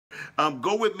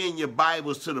Go with me in your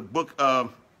Bibles to the book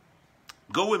of,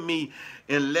 go with me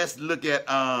and let's look at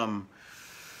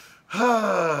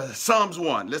Psalms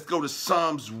 1. Let's go to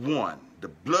Psalms 1. The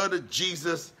blood of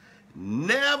Jesus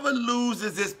never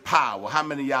loses its power. How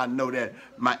many of y'all know that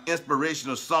my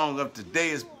inspirational song of today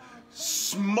is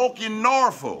Smoky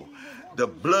Norfolk? The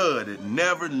blood, it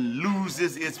never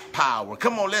loses its power.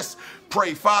 Come on, let's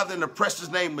pray. Father, in the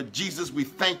precious name of Jesus, we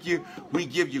thank you. We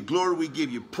give you glory. We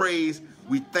give you praise.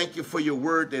 We thank you for your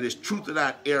word that is truth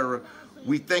without error.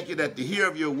 We thank you that the hearer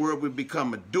of your word will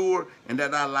become a doer and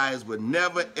that our lives will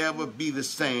never, ever be the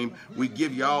same. We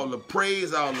give you all the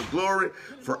praise, all the glory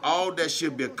for all that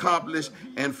should be accomplished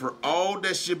and for all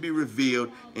that should be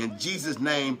revealed. In Jesus'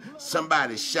 name,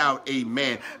 somebody shout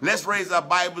amen. Let's raise our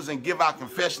Bibles and give our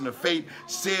confession of faith.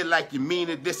 Say it like you mean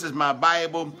it. This is my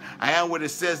Bible. I am what it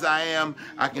says I am.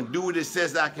 I can do what it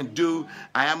says I can do.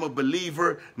 I am a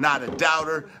believer, not a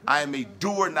doubter. I am a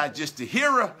doer, not just a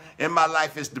hearer. And my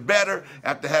life is the better.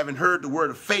 After having heard the word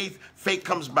of faith, faith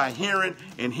comes by hearing,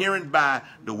 and hearing by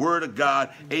the word of God.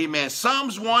 Amen.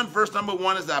 Psalms 1, verse number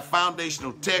 1 is our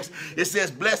foundational text. It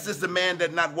says, blessed is the man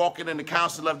that not walketh in the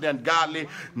counsel of the ungodly,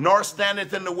 nor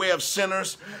standeth in the way of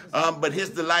sinners, but his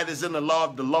delight is in the law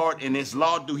of the Lord. In his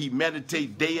law do he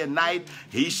meditate day and night.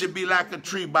 He should be like a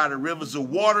tree by the rivers of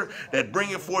water that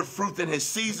bringeth forth fruit in his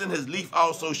season. His leaf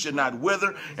also should not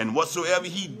wither, and whatsoever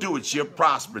he doeth shall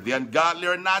prosper. The ungodly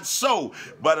are not so,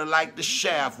 but are like the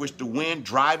shaft which the wind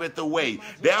driveth away.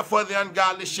 Therefore the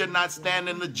ungodly shall not stand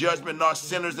in the judgment, nor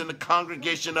sinners in the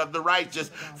congregation of the righteous.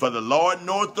 For the Lord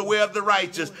knoweth the way of the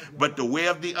righteous, but the way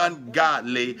of the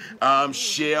ungodly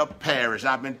shall perish.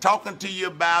 I've been talking to you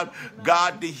about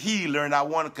God the healer, and I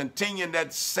want to continue in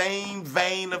that same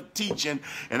vein of teaching.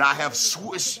 And I have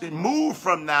moved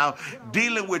from now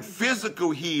dealing with physical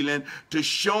healing to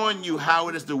showing you how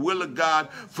it is the will of God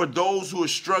for those who are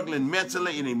struggling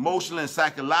mentally and emotionally and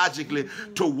psychologically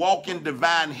to walk in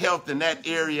divine health in that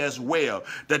area as well.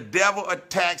 The devil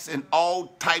attacks in all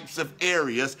types of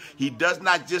areas. He does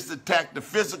not just attack the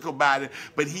physical body,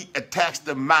 but he attacks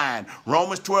the mind.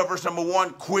 Romans 12, verse number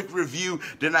 1, quick review.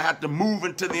 Then I have to move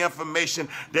into the information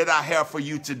that I have for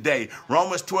you today.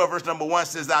 Romans 12, verse number 1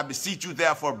 says, I beseech you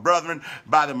therefore, brethren,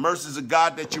 by the mercies of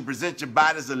God, that you present your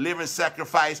body as a living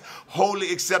sacrifice,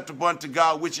 wholly acceptable unto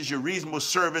God, which is your reasonable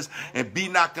service, and be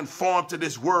not conformed to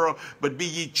this world, but be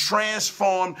ye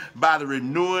transformed by the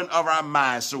renewing of our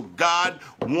minds. So God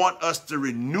wants us to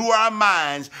renew our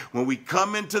minds when we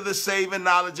come into the saving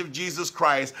knowledge of Jesus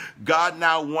Christ. God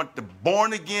now wants the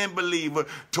born-again believer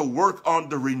to work on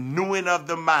the renewing of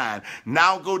the mind.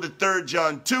 Now go to 3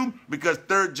 John 2, because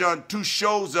 3 John 2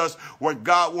 shows us where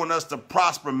God wants us to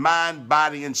prosper mind,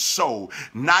 body, and soul.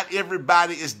 Not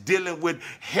everybody is dealing with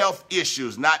health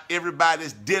issues. Not everybody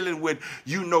is dealing with,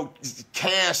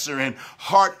 cancer and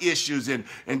heart issues and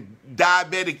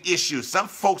diabetic issues. Some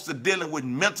folks are dealing with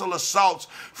mental assaults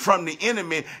from the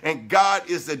enemy, and God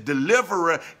is a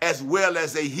deliverer as well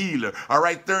as a healer. All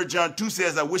right, 3 John 2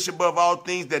 says, I wish above all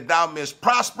things that thou mayest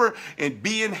prosper and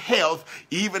be in health,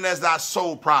 even as thy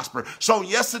soul prosper. So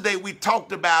yesterday we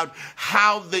talked about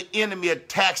how the enemy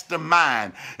attacks the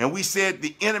mind, and we said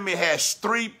the enemy has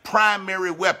 3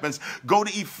 primary weapons. Go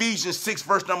to Ephesians 6,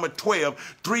 verse number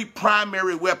 12, 3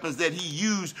 primary weapons that he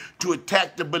used to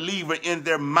attack the believer in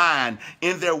their mind,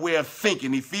 in their way of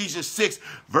thinking. Ephesians 6,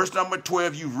 verse number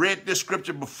 12, you've read this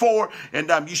scripture before, and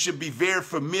you should be very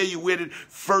familiar with it.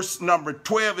 Verse number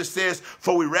 12, it says,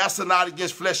 for we wrestle not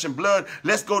against flesh and blood.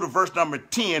 Let's go to verse number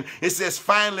 10. It says,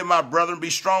 finally, my brethren, be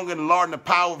strong in the Lord and the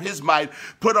power of his might.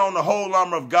 Put on the whole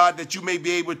armor of God, that you may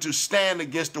be able to stand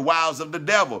against the wiles of the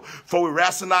devil. For we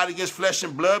wrestle not against flesh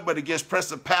and blood, but against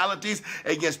principalities,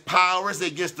 against powers,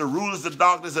 against the rulers of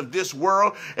darkness of this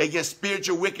world, against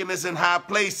spiritual wickedness in high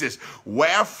places.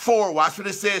 Wherefore, watch what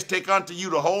it says, take unto you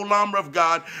the whole armor of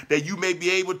God, that you may be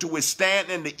able to withstand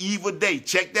in the evil day.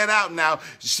 Check that out now.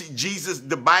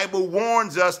 The Bible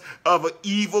warns us of an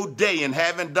evil day, and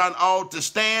having done all to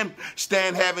stand,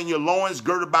 having your loins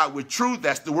girded about with truth.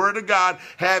 That's the word of God.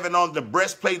 Having on the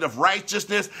breastplate of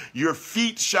righteousness, your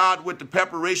feet shod with the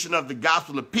preparation of the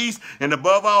gospel of peace, and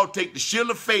above all, take the shield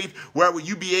of faith, where will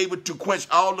you be able to quench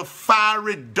all the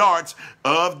fiery darts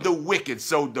of the wicked.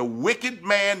 So the wicked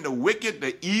man,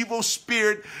 the evil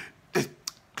spirit,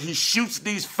 he shoots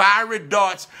these fiery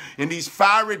darts, and these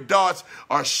fiery darts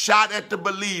are shot at the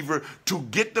believer to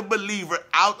get the believer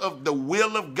out of the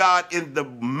will of God in the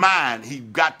mind. He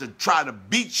got to try to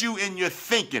beat you in your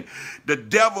thinking. The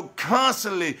devil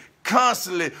constantly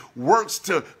constantly works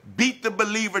to beat the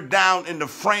believer down in the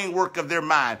framework of their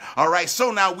mind. All right,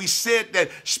 so now we said that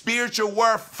spiritual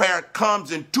warfare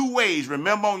comes in two ways.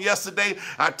 Remember on yesterday,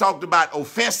 I talked about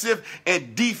offensive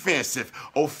and defensive.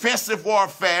 Offensive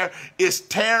warfare is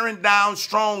tearing down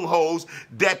strongholds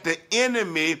that the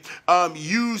enemy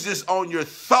uses on your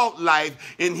thought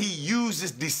life, and he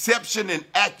uses deception and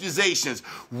accusations.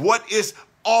 What is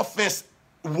offense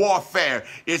warfare?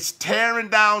 It's tearing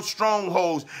down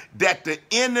strongholds that the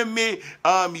enemy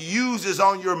uses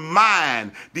on your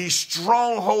mind. These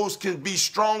strongholds can be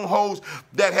strongholds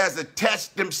that has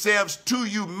attached themselves to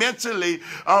you mentally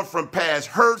from past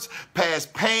hurts,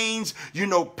 past pains,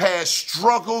 past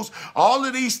struggles. All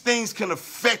of these things can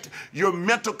affect your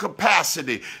mental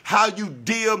capacity, how you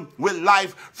deal with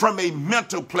life from a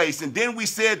mental place. And then we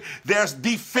said there's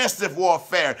defensive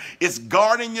warfare. It's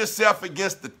guarding yourself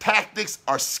against the tactics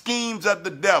or schemes of the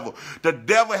devil. The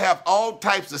devil have all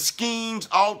types of schemes,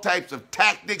 all types of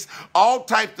tactics, all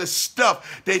types of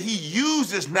stuff that he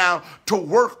uses now to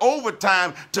work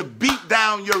overtime to beat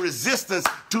down your resistance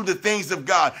to the things of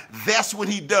God. That's what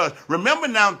he does. Remember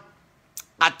now,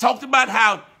 I talked about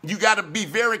how you got to be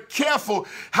very careful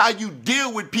how you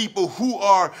deal with people who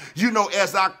are,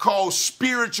 as I call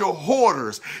spiritual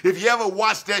hoarders. If you ever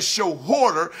watch that show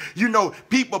Hoarder,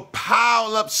 people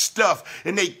pile up stuff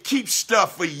and they keep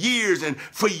stuff for years, and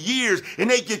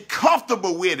they get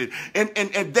comfortable with it.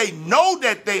 And they know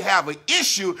that they have an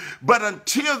issue, but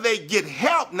until they get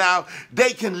help now,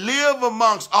 they can live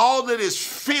amongst all of this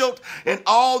filth and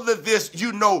all of this,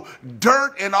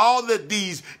 dirt and all of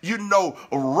these,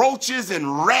 roaches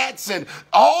and rats and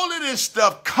all of this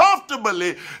stuff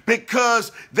comfortably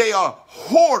because they are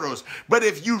hoarders. But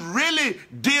if you really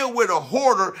deal with a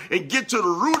hoarder and get to the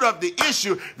root of the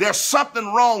issue, there's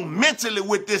something wrong mentally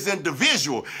with this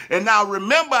individual. And now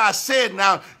remember, I said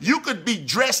now you could be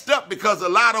dressed up, because a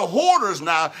lot of hoarders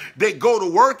now, they go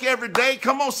to work every day.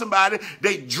 Come on, somebody.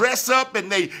 They dress up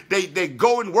and they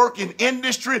go and work in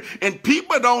industry, and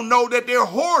people don't know that they're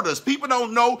hoarders. People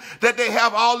don't know that they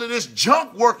have all of this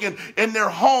junk working in their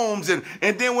homes. And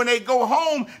then when they go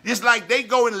home, it's like they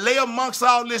go and lay amongst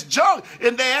all this junk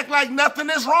and they act like nothing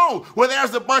is wrong. Well,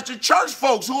 there's a bunch of church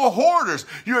folks who are hoarders.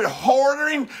 You're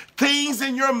hoarding things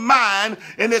in your mind,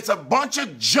 and it's a bunch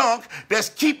of junk that's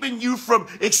keeping you from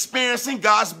experiencing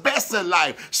God's best in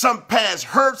life. Some past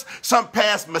hurts, some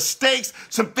past mistakes,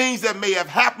 some things that may have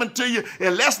happened to you.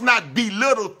 And let's not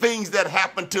belittle things that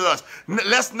happen to us.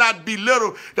 Let's not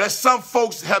belittle that some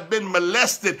folks have been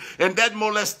molested, and that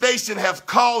molestation has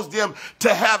caused them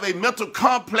to have a mental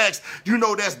complex,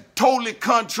 that's totally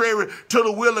contrary to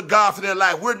the will of God for their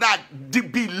life. We're not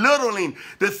belittling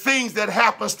the things that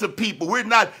happens to people. We're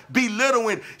not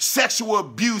belittling sexual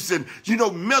abuse and,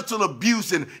 mental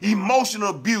abuse and emotional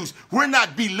abuse. We're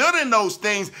not belittling those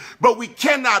things, but we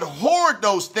cannot hoard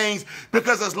those things,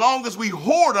 because as long as we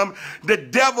hoard them, the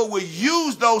devil will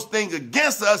use those things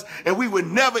against us, and we will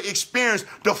never experience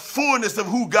the fullness of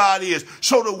who God is.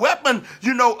 So the weapon,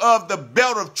 of the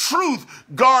belt of truth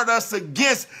guard us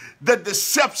against the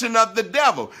deception of the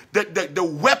devil,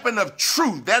 the weapon of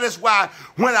truth. That is why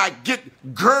when I get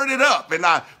girded up and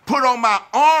I put on my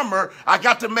armor, I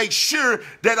got to make sure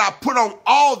that I put on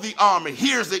all the armor.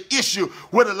 Here's the issue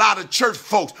with a lot of church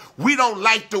folks. We don't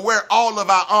like to wear all of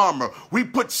our armor. We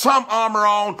put some armor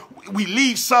on, we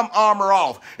leave some armor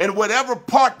off. And whatever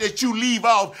part that you leave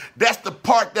off, that's the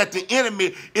part that the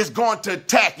enemy is going to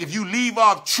attack. If you leave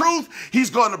off truth, he's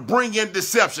going to bring in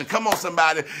deception. Come on,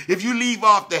 somebody. If you leave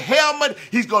off the helmet,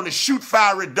 he's going to shoot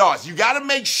fiery darts. You got to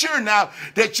make sure now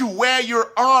that you wear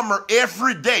your armor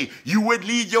every day. You would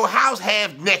leave your house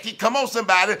half naked. Come on,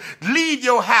 somebody. Leave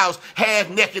your house half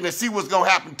naked and see what's going to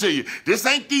happen to you. This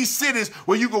ain't these cities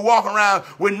where you can walk around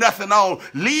with nothing on.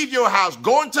 Leave your house.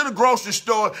 Go into the grocery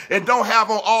store and don't have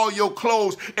on all your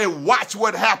clothes and watch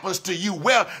what happens to you.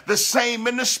 Well, the same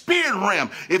in the spirit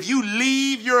realm. If you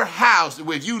leave your house,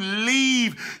 if you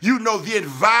leave, the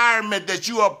environment that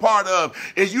you are part of,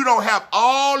 and you don't have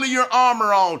all of your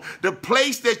armor on, the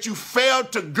place that you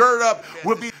failed to gird up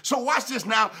will be. So watch this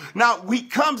now. Now he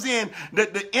comes in,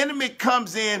 the enemy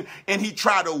comes in, and he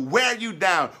try to wear you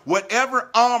down. Whatever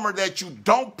armor that you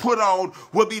don't put on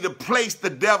will be the place the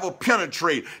devil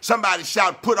penetrate. Somebody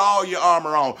shout, put all your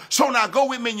armor on. So now go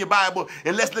with me in your Bible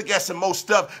and let's look at some more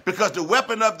stuff, because the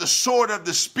weapon of the sword of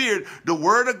the Spirit, the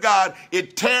word of God,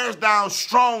 it tears down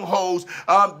strongholds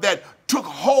that took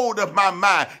hold of my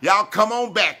mind. Y'all come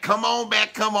on back, come on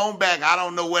back, come on back. I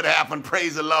don't know what happened,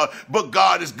 praise the Lord, but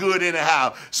God is good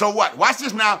anyhow. So what? Watch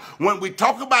this now. When we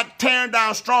talk about tearing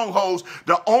down strongholds,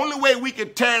 the only way we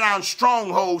can tear down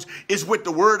strongholds is with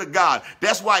the word of God.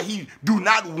 That's why he do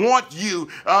not want you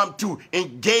to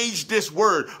engage this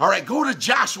word. All right, go to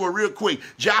Joshua real quick.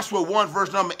 Joshua 1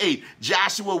 verse number 8.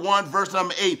 Joshua 1 verse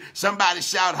number 8. Somebody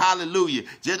shout hallelujah.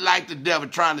 Just like the devil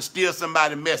trying to steal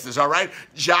somebody's message. All right,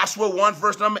 Joshua 1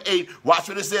 verse number 8. Watch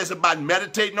what it says about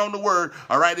meditating on the word.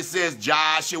 All right, it says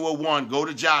Joshua 1. Go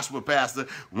to Joshua, Pastor.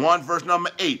 1 verse number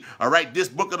 8. All right, this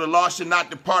book of the law shall not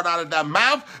depart out of thy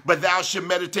mouth, but thou shalt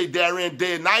meditate therein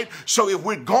day and night. So if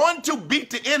we're going to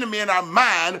beat the enemy in our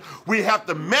mind, we have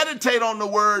to meditate on the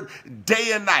word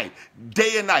day and night.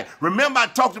 Day and night. Remember, I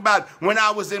talked about when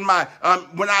I was in my,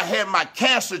 when I had my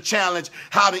cancer challenge,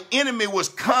 how the enemy was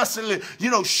constantly,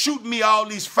 shooting me all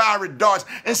these fiery darts.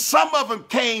 And some of them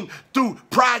came through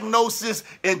prognosis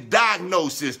and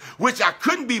diagnosis, which I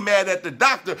couldn't be mad at the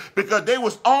doctor because they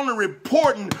was only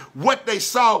reporting what they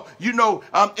saw,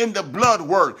 in the blood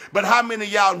work. But how many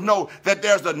of y'all know that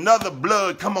there's another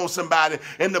blood? Come on, somebody.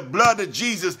 In the blood of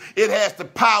Jesus, it has the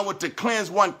power to cleanse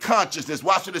one consciousness.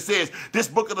 Watch what it says. This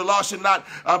book of the law shall not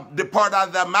depart out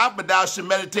of thy mouth, but thou shalt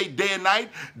meditate day and night.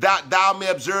 Thou may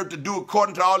observe to do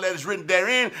according to all that is written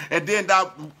therein, and then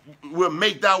thou will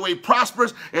make thy way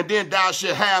prosperous, and then thou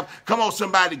shalt have, come on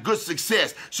somebody, good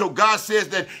success. So God says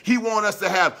that he wants us to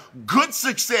have good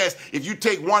success. If you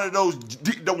take one of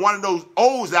those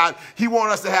O's out, he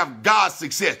wants us to have God's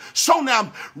success. So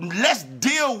now let's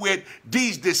deal with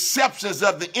these deceptions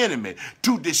of the enemy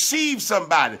to deceive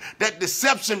somebody. That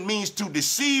deception means to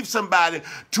deceive somebody,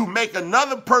 to make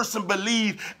another person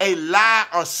believe a lie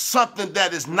or something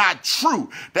that is not true.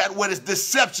 That's what its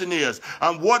deception is.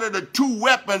 What are the two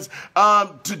weapons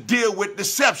to deal with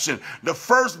deception? The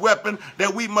first weapon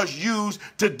that we must use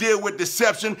to deal with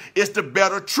deception is the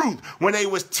better truth. When they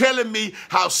was telling me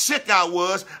how sick I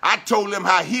was, I told them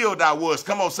how healed I was.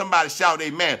 Come on, somebody shout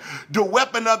amen. The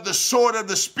weapon of the sword of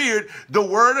the Spirit, the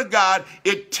word of God,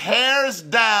 it tears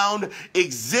down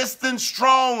existing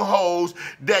strongholds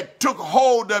that took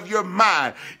hold of your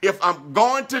mind. If I'm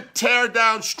going to tear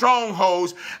down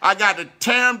strongholds, I got to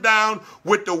tear them down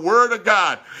with the word of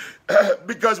God.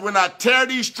 Because when I tear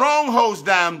these strongholds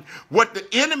down, what the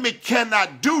enemy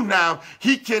cannot do now,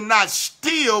 he cannot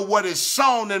steal what is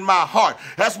sown in my heart.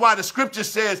 That's why the scripture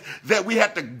says that we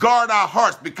have to guard our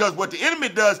hearts, because what the enemy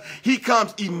does, he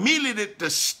comes immediately to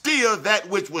steal that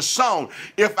which was sown.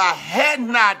 If I had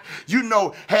not,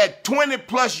 had 20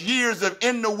 plus years of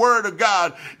in the word of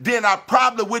God, then I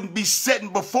probably wouldn't be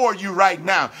sitting before you right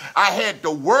now. I had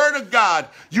the word of God,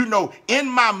 in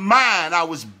my mind. I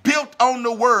was built on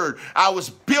the word. I was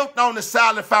built on the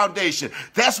solid foundation.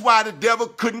 That's why the devil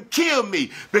couldn't kill me,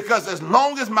 because as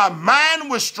long as my mind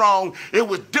was strong, it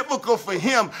was difficult for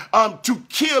him to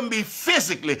kill me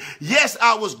physically. Yes,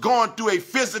 I was going through a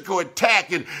physical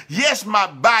attack, and yes, my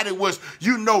body was,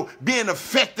 being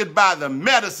affected by the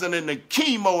medicine and the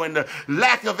chemo and the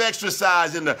lack of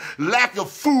exercise and the lack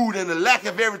of food and the lack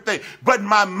of everything. But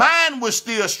my mind was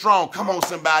still strong. Come on,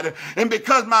 somebody. And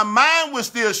because my mind was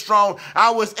still strong, I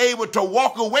was able to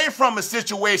walk away from a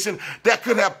situation that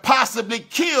could have possibly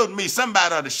killed me.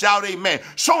 Somebody ought to shout amen.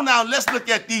 So now let's look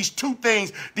at these two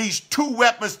things, these two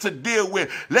weapons to deal with.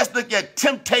 Let's look at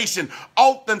temptation.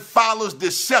 Often follows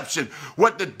deception.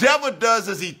 What the devil does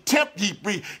is he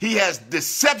has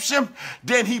deception,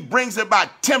 then he brings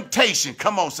about temptation.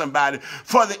 Come on, somebody.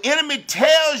 For the enemy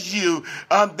tells you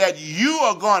that you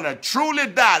are going to truly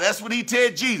die. That's what he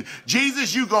told Jesus.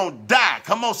 Jesus, you're going to die.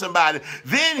 Come on, somebody.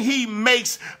 Then he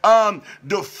makes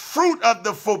the fruit of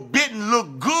the forbidden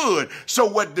look good. So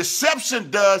what deception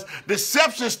does,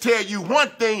 deceptions tell you one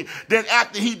thing, then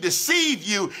after he deceived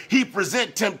you, he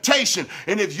present temptation.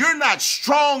 And if you're not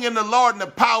strong in the Lord and the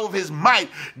power of his might,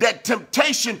 that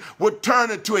temptation would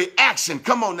turn into an action.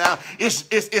 Come on now.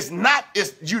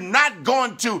 You're not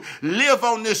going to live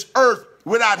on this earth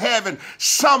without having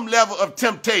some level of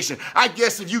temptation. I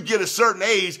guess if you get a certain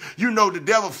age, the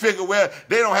devil figure, well,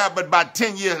 they don't have but about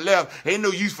 10 years left. Ain't no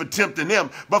use for tempting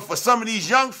them. But for some of these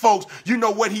young folks,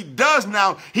 what he does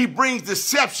now, he brings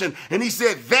deception, and he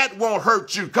said, that won't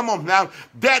hurt you. Come on now,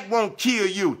 that won't kill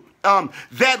you.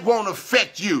 that won't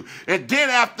affect you. And then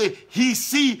after he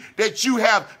see that you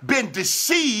have been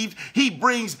deceived, he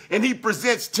brings and he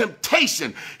presents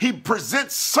temptation. He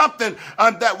presents something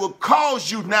that will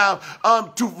cause you now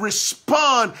to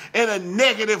respond in a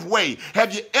negative way.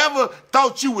 Have you ever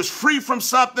thought you was free from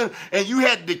something and you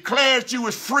had declared you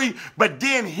was free, but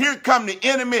then here come the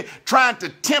enemy trying to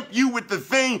tempt you with the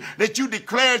thing that you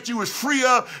declared you was free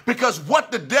of? Because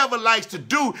what the devil likes to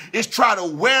do is try to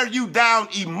wear you down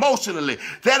emotionally.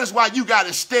 That is why you got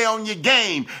to stay on your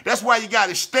game. That's why you got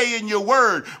to stay in your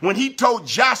word. When he told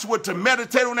Joshua to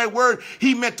meditate on that word,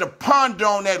 he meant to ponder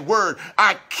on that word.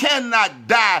 I cannot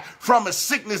die from a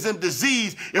sickness and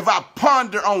disease if I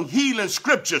ponder on healing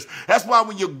scriptures. That's why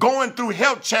when you're going through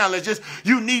health challenges,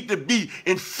 you need to be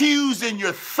infused in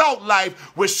your thought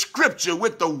life with scripture,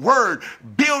 with the word,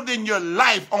 building your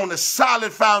life on a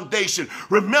solid foundation.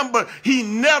 Remember, he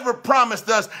never promised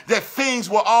us that things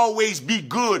will always be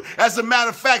good. As a matter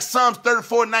of fact, Psalms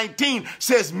 34:19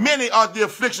 says, many are the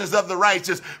afflictions of the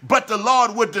righteous, but the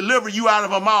Lord will deliver you out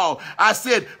of them all. I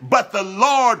said, but the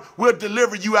Lord will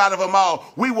deliver you out of them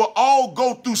all. We will all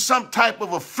go through some type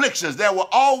of afflictions. There will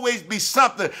always be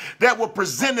something that will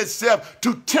present itself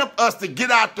to tempt us to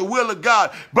get out the will of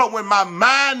God. But when my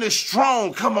mind is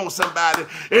strong, come on somebody,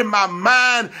 and my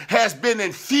mind has been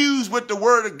infused with the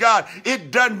word of God,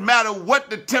 it doesn't matter what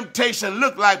the temptation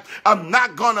look like. I'm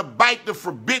not going to bite the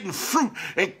forbidden fruit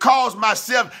and cause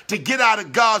myself to get out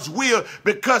of God's will,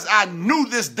 because I knew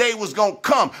this day was going to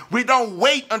come. We don't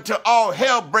wait until all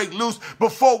hell break loose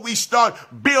before we start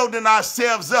building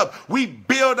ourselves up. We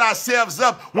build ourselves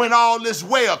up when all is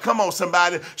well. Come on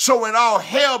somebody. So when all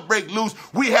hell break loose,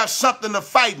 we have something to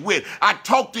fight with. I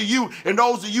talk to you, and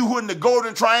those of you who are in the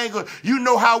Golden Triangle, you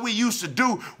know how we used to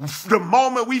do. The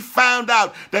moment we found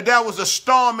out that there was a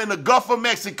storm in the Gulf of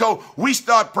Mexico, we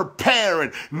start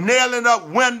preparing, nailing up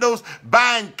windows,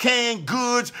 buying canned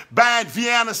goods, buying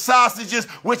Vienna sausages,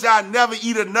 which I never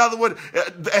eat another one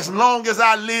as long as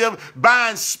I live,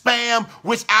 buying Spam,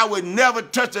 which I would never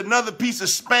touch another piece of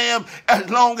Spam as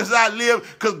long as I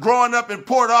live, because growing up in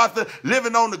Port Arthur,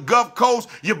 living on the Gulf Coast,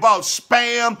 you bought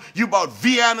Spam, you bought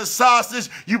Vienna sausage,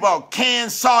 you bought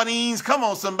canned sardines. Come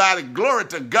on somebody, glory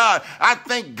to God. I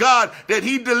thank God that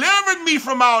he delivered me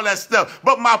from all that stuff.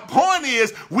 But my point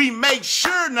is, we make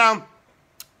sure now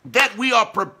that we are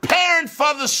preparing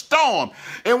for the storm.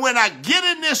 And when I get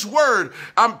in this word,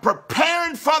 I'm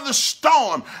preparing for the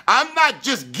storm. I'm not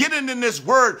just getting in this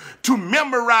word to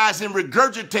memorize and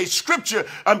regurgitate scripture.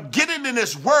 I'm getting in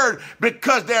this word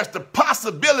because there's the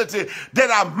possibility that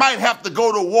I might have to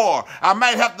go to war. I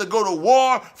might have to go to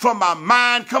war for my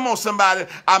mind. Come on, somebody.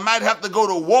 I might have to go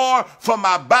to war for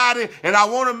my body. And I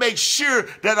want to make sure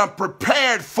that I'm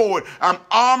prepared for it. I'm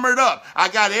armored up. I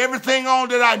got everything on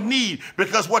that I need,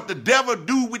 because what the devil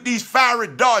do with these fiery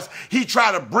darts, he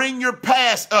try to bring your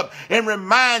past up and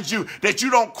remind you that you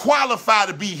don't qualify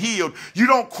to be healed. You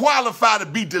don't qualify to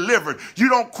be delivered. You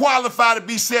don't qualify to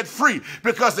be set free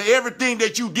because of everything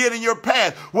that you did in your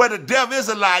past. Well, the devil is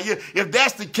a liar. If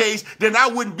that's the case, then I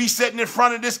wouldn't be sitting in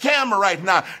front of this camera right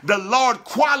now. The Lord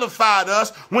qualified us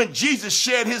when Jesus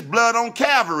shed his blood on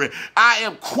Calvary. I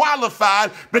am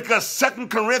qualified because 2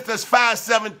 Corinthians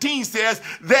 5:17 says,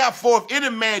 therefore, if any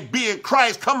man be in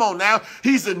Christ, come on now,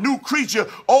 he's a new creature.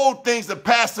 Old things have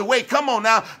passed away. Come on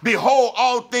now. Behold,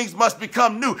 all things must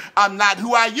become new. I'm not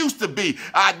who I used to be.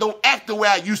 I don't act the way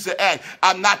I used to act.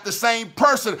 I'm not the same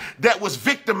person that was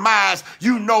victimized,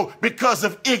 because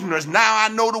of ignorance. Now I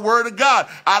know the word of God.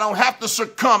 I don't have to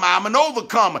succumb. I'm an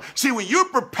overcomer. See, when you're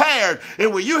prepared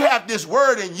and when you have this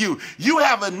word in you, you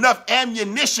have enough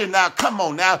ammunition now, come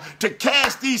on now, to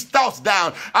cast these thoughts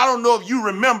down. I don't know if you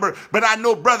remember, but I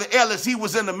know Brother Ellis, he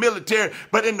was in the military,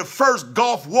 but in the first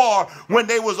Gulf War, when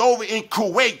they was over in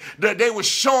Kuwait, they were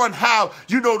showing how,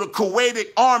 the Kuwaiti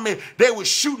army, they were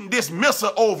shooting this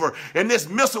missile over, and this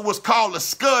missile was called a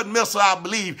Scud missile, I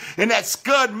believe, and that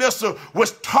Scud missile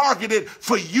was targeted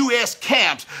for U.S.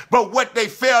 camps. But what they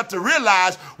failed to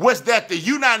realize was that the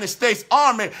United States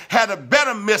Army had a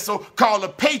better missile called a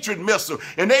Patriot missile,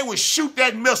 and they would shoot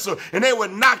that missile, and they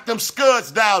would knock them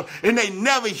Scuds down, and they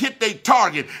never hit their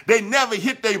target. They never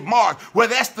hit their mark. Well,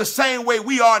 that's the same way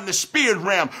we are in the spirit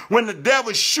realm. When the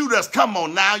devil shoot us, come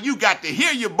on now, you got to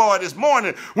hear your boy this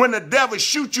morning. When the devil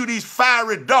shoot you these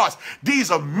fiery darts,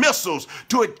 these are missiles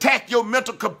to attack your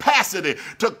mental capacity,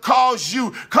 to cause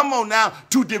you, come on now,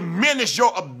 to diminish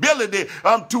your ability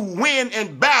to win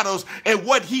in battles. And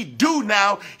what he do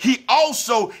now, he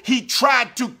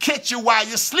tried to catch you while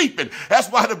you're sleeping. That's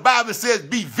why the Bible says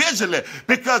be vigilant,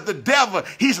 because the devil,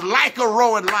 he's like a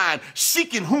roaring lion,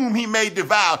 seeking whom he may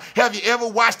devour. Have you ever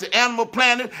watched the animal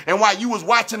Planet, and while you was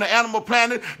watching the Animal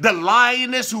Planet, the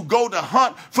lioness who go to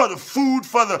hunt for the food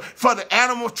for the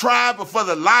animal tribe or for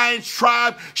the lion's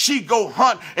tribe, she go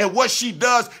hunt, and what she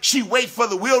does, she wait for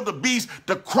the wildebeest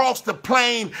to cross the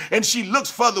plain, and she looks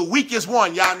for the weakest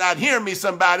one. Y'all not hearing me,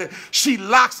 somebody? She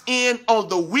locks in on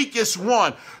the weakest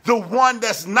one, the one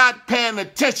that's not paying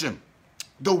attention,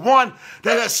 the one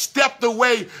that has stepped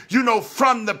away,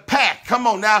 from the pack. Come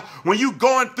on now. When you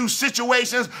going through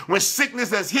situations, when sickness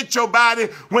has hit your body,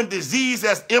 when disease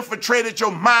has infiltrated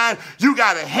your mind, you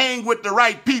got to hang with the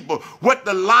right people. What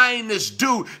the lioness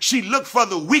do, she look for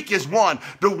the weakest one,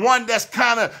 the one that's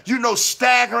kind of,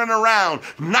 staggering around,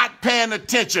 not paying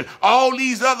attention. All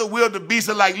these other wildebeests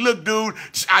are like, look, dude,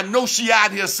 I know she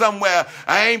out here somewhere.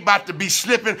 I ain't about to be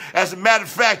slipping. As a matter of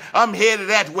fact, I'm headed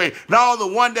that way. Now the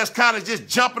one that's kind of just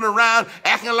jumping around,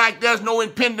 acting like there's no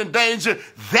impending danger,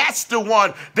 that's the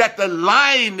one that the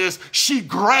lioness, she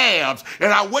grabs.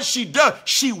 And what she does,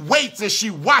 she waits and she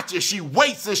watches. She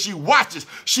waits and she watches.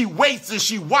 She waits and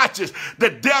she watches. The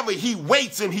devil, he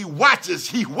waits and he watches.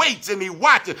 He waits and he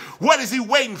watches. What is he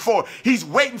waiting for? He's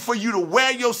waiting for you to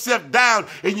wear yourself down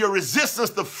and your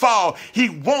resistance to fall. He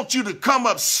wants you to come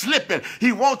up slipping.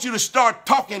 He wants you to start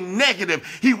talking negative.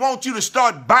 He wants you to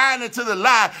start buying into the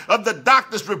lie of the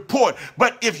doctor's report.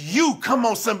 But if you, come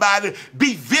on somebody,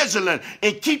 be vigilant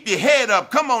and keep your head up.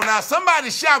 Come on now,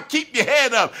 somebody shout, keep your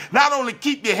head up. Not only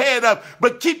keep your head up,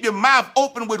 but keep your mouth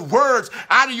open with words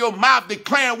out of your mouth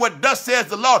declaring what thus says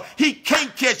the Lord. He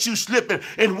can't catch you slipping.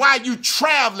 And while you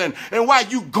traveling and while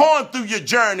you going through your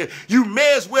journey, you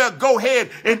may as well go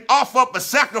ahead and offer up a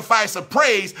sacrifice of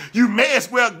praise. You may as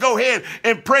well go ahead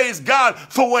and praise God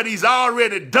for what he's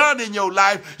already done in your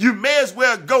life. You may as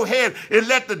well go ahead and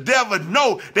let the devil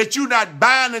know that you're not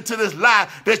buying into this lie,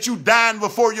 that you dying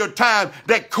before your time,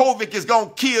 that COVID is going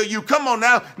to kill you. Come on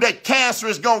now, that cancer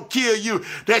is going to kill you,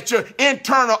 that your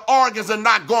internal organs are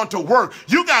not going to work.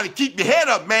 You got to keep your head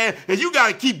up, man, and you got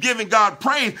to keep giving God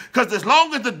praise, because as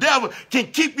long as the devil can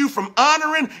keep you from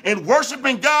honoring and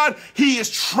worshiping God, he is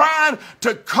trying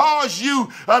to cause you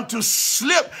to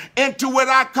slip into what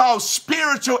I call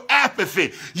spiritual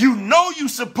apathy. You know you're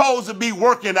supposed to be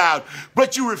working out,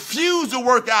 but you refuse to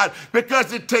work out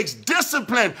because it takes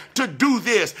discipline to do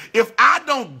this. If I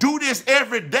don't do this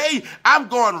every day, I'm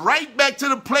going right back to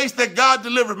the place that God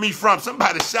delivered me from.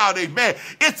 Somebody shout amen.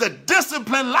 It's a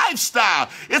disciplined lifestyle.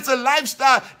 It's a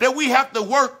lifestyle that we have to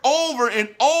work over and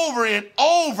over and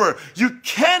over. You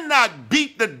cannot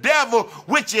beat the devil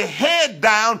with your head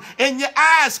down and your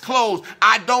eyes closed.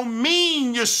 I don't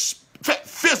mean your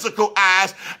physical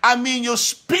eyes, I mean your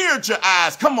spiritual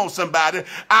eyes. Come on, somebody.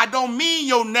 I don't mean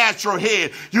your natural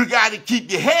head. You got to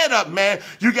keep your head up, man.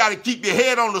 You got to keep your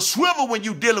head on the swivel when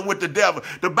you're dealing with the devil.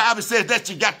 The Bible says that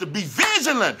you got to be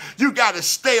vigilant. You got to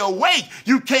stay awake.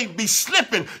 You can't be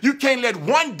slipping. You can't let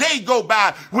one day go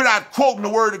by without quoting the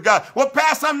word of God. Well,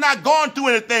 Pastor, I'm not going through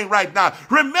anything right now.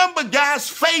 Remember, guys,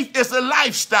 faith is a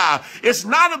lifestyle. It's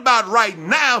not about right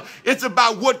now. It's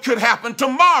about what could happen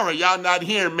tomorrow. Y'all not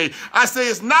hearing me. I say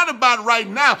it's not about right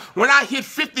now. When I hit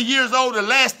 50 years old, the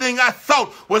last thing I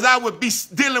thought was I would be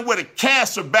dealing with a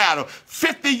cancer battle.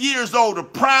 50 years old, the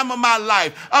prime of my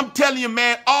life. I'm telling you,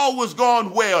 man, all was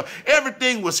going well.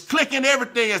 Everything was clicking.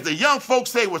 Everything, as the young folks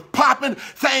say, was popping.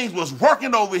 Things was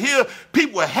working over here.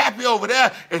 People were happy over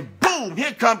there. And boom,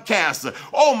 here come cancer.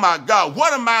 Oh, my God,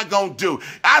 what am I going to do?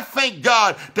 I thank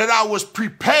God that I was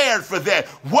prepared for that.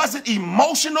 Was it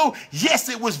emotional? Yes,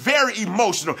 it was very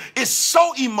emotional. It's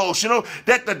so emotional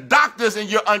that the doctors and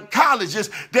your oncologists,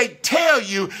 they tell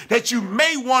you that you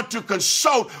may want to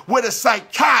consult with a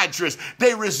psychiatrist.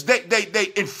 They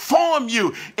inform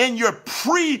you in your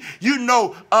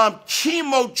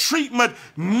chemo treatment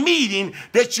meeting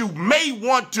that you may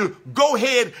want to go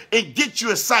ahead and get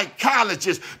you a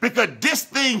psychologist, because this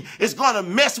thing is going to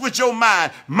mess with your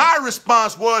mind. My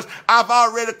response was, I've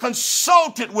already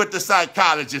consulted with the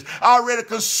psychologist. I already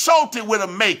consulted with a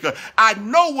maker. I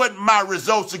know what my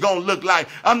results are going to look like.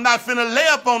 I'm not finna lay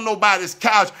up on nobody's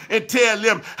couch and tell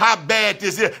them how bad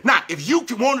this is. Now, if you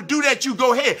want to do that, you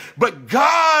go ahead. But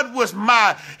God was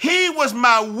He was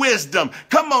my wisdom.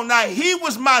 Come on now. He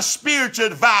was my spiritual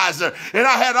advisor. And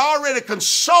I had already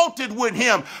consulted with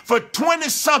him for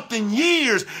 20-something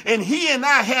years. And he and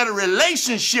I had had a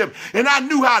relationship and I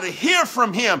knew how to hear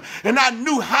from him and I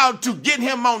knew how to get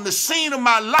him on the scene of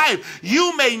my life.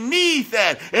 You may need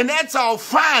that, and that's all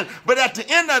fine. But at the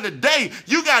end of the day,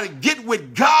 you got to get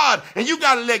with God and you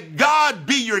got to let God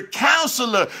be your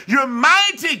counselor, your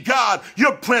mighty God,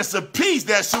 your Prince of Peace.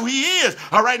 That's who he is.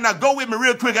 All right, now go with me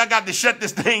real quick. I got to shut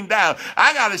this thing down.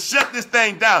 I got to shut this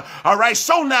thing down. All right,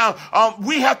 so now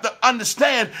we have to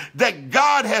understand that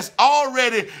God has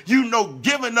already,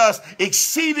 given us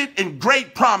exceeded and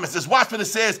great promises. Watch what it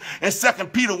says in 2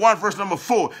 Peter 1 verse number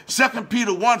 4. 2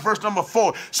 Peter 1 verse number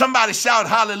 4. Somebody shout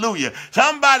hallelujah.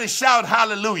 Somebody shout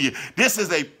hallelujah. This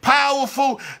is a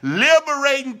powerful,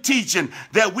 liberating teaching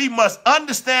that we must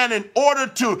understand in order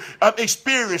to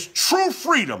experience true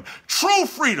freedom. True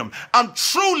freedom. I'm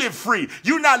truly free.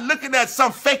 You're not looking at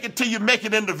some fake it till you make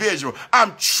it individual.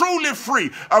 I'm truly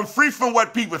free. I'm free from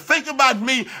what people think about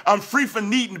me. I'm free from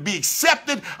needing to be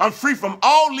accepted. I'm free from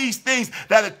all these things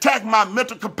that attack my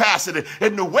mental capacity.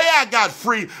 And the way I got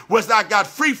free was I got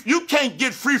free. You can't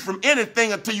get free from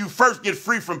anything until you first get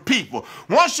free from people.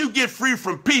 Once you get free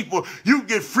from people, you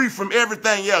get free from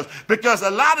everything else. Because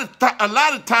a lot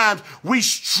of times we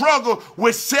struggle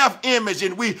with self-image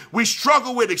and we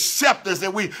struggle with acceptance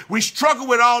and we struggle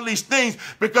with all these things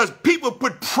because people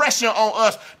put pressure on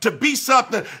us to be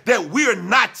something that we're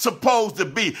not supposed to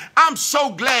be. I'm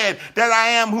so glad that I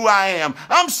am who I am.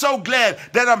 I'm so glad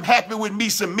that I'm happy with me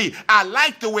some me. I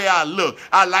like the way I look.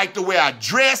 I like the way I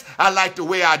dress. I like the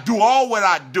way I do all what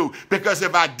I do. Because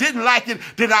if I didn't like it,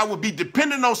 then I would be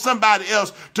dependent on somebody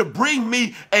else to bring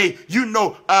me a,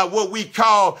 what we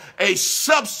call a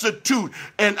substitute.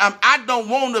 And I don't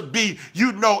want to be,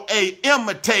 a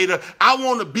imitator. I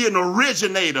want to be an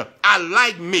originator. I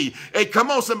like me. Hey,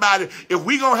 come on, somebody. If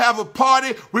we're going to have a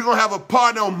party, we're going to have a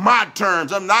party on my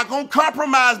terms. I'm not going to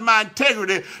compromise my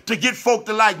integrity to get folk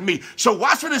to like me. So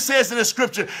watch what it says in the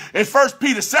scripture in 2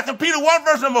 Peter 1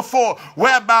 verse number 4,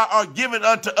 whereby are given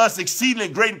unto us exceedingly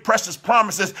great and precious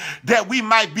promises that we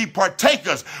might be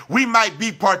partakers. We might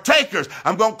be partakers.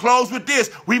 I'm going to close with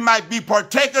this. We might be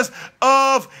partakers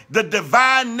of the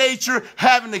divine nature,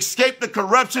 having escaped the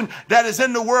corruption that is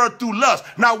in the world through lust.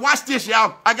 Now watch this,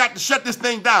 y'all. I got to shut this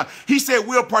thing down. He said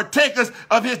we're partakers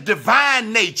of his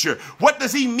divine nature. What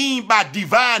does he mean by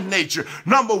divine nature?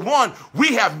 Number one,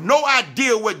 we have no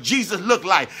idea what Jesus looked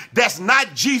like. That's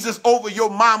not Jesus over your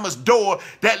mama's door,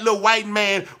 that little white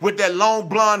man with that long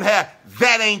blonde hair.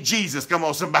 That ain't Jesus. Come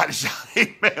on, somebody shout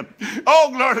amen.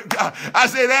 Oh, glory to God. I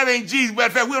said that ain't Jesus. Matter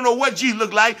of fact, we don't know what Jesus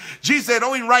looked like. Jesus said,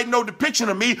 don't even write no depiction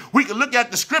of me. We can look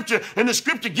at the scripture, and the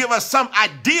scripture give us some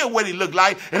idea what he looked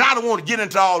like, and I don't want to get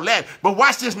into all that. But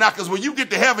watch this now, because when you get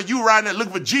to heaven, you riding there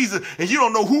looking for Jesus, and you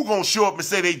don't know who going to show up and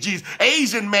say they Jesus.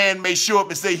 Asian man may show up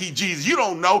and say he Jesus. You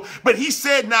don't know. But he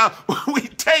said now, we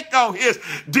take on his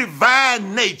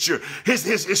divine nature, his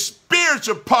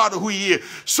spiritual part of who he is.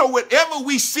 So whatever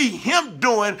we see him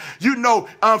doing,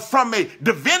 from a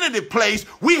divinity place,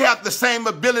 we have the same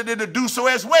ability to do so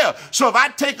as well. So if I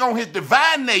take on his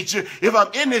divine nature, if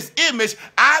I'm in his image,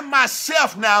 I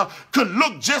myself now could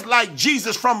look just like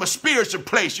Jesus from a spiritual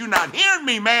place. You're not hearing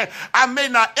me, man. I may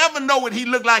not ever know what he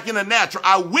looked like in the natural.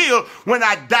 I will when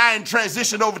I die and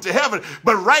transition over to heaven.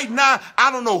 But right now,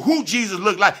 I don't know who Jesus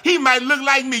looked like. He might look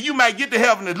like me. You might get to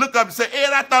heaven and look up and say,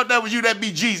 Ed, I thought that was you. That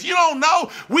be Jesus. You don't know.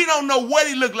 We don't know what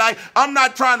he looked like. I'm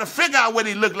not trying to figure out what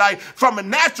he looked like from a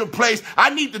natural place. I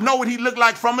need to know what he looked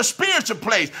like from a spiritual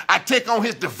place. I take on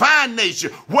his divine nature.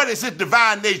 What is his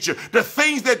divine nature? The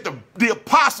things that the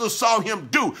apostles saw him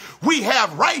do. We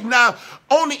have right now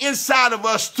on the inside of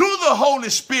us through the Holy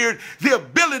Spirit the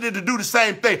ability to do the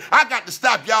same thing. I got to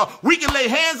stop, y'all. We can lay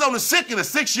hands on the sick and the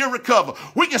sick shall recover.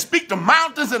 We can speak to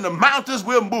mountains and the mountains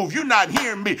will move. You're not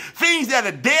hearing me. Things that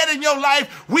are dead in your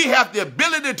life, we have the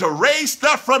ability to raise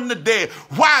stuff from the dead.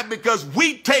 Why? Because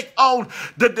we take on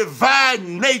the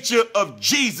divine nature of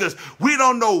Jesus. We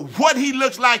don't know what he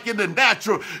looks like in the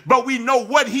natural, but we know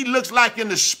what he looks like in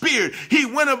the spirit. He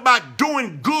went about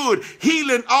doing good,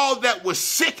 healing all that was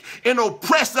sick and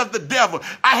oppressed of the devil.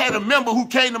 I had a member who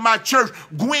came to my church,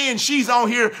 Gwen, she's on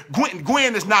here.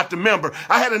 Gwen is not the member.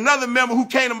 I had another member who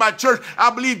came to my church. I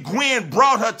believe Gwen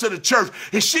brought her to the church,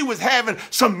 and she was having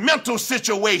some mental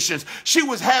situations. She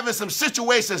was having some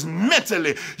situations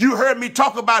mentally. You heard me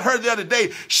talk about her the other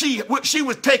day. She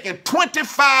was taking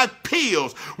 25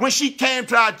 pills when she came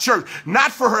to our church,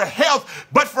 not for her health,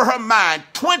 but for her mind.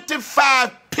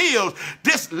 25 pills.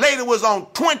 This lady was on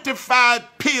 25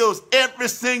 pills every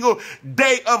single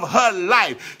day of her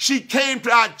life. She came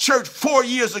to our church 4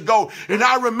 years ago, and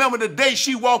I remember the day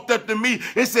she walked up to me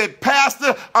and said,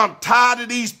 Pastor, I'm tired of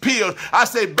these pills. I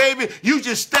said, baby, you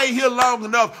just stay here long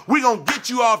enough. We're going to get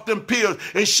you off them pills.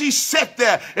 And she sat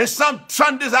there, and some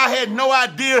Sundays I had no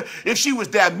idea if she was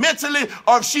there mentally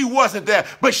or if she wasn't there,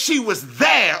 but she was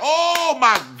there. Oh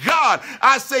my God.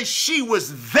 I say she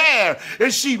was there,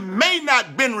 and she may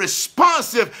not been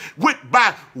responsive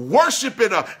by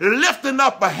worshiping or lifting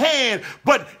up a hand,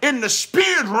 but in the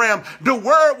spirit realm, the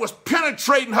word was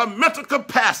penetrating her mental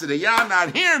capacity. Y'all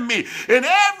not hearing me? And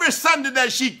every Sunday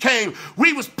that she came,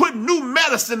 we was putting new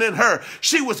medicine in her.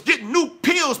 She was getting new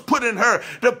pills put in her.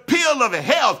 The pill of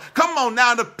health. Come on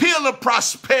now. The pill of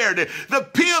prosperity. The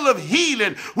pill of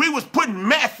healing. We was putting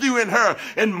Matthew in her,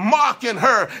 and Mark in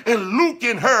her, and Luke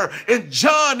in her, and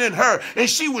John in her. And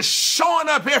she was showing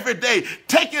up every day,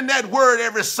 taking that word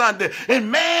every Sunday.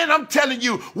 And man, I'm telling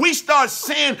you, we start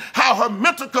seeing how her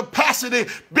mental capacity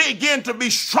began to be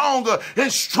stronger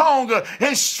and stronger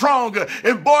and stronger.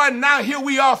 And boy, now here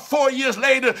we are 4 years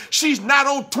later. She's not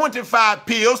on 25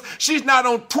 pills. She's not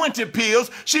on 20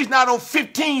 pills. She's not on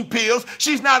 15 pills.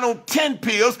 She's not on 10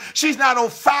 pills. She's not on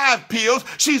 5 pills.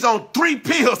 She's on 3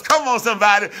 pills. Come on,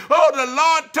 somebody. Oh, the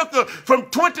Lord took her from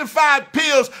 25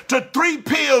 pills to 3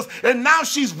 pills, and now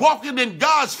she's walking in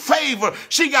God's favor.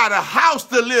 She got a house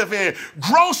to live in,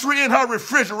 grocery in her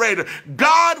refrigerator.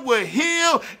 God will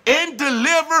heal and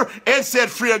deliver and set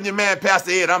free of your man,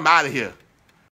 Pastor Ed. I'm out of here.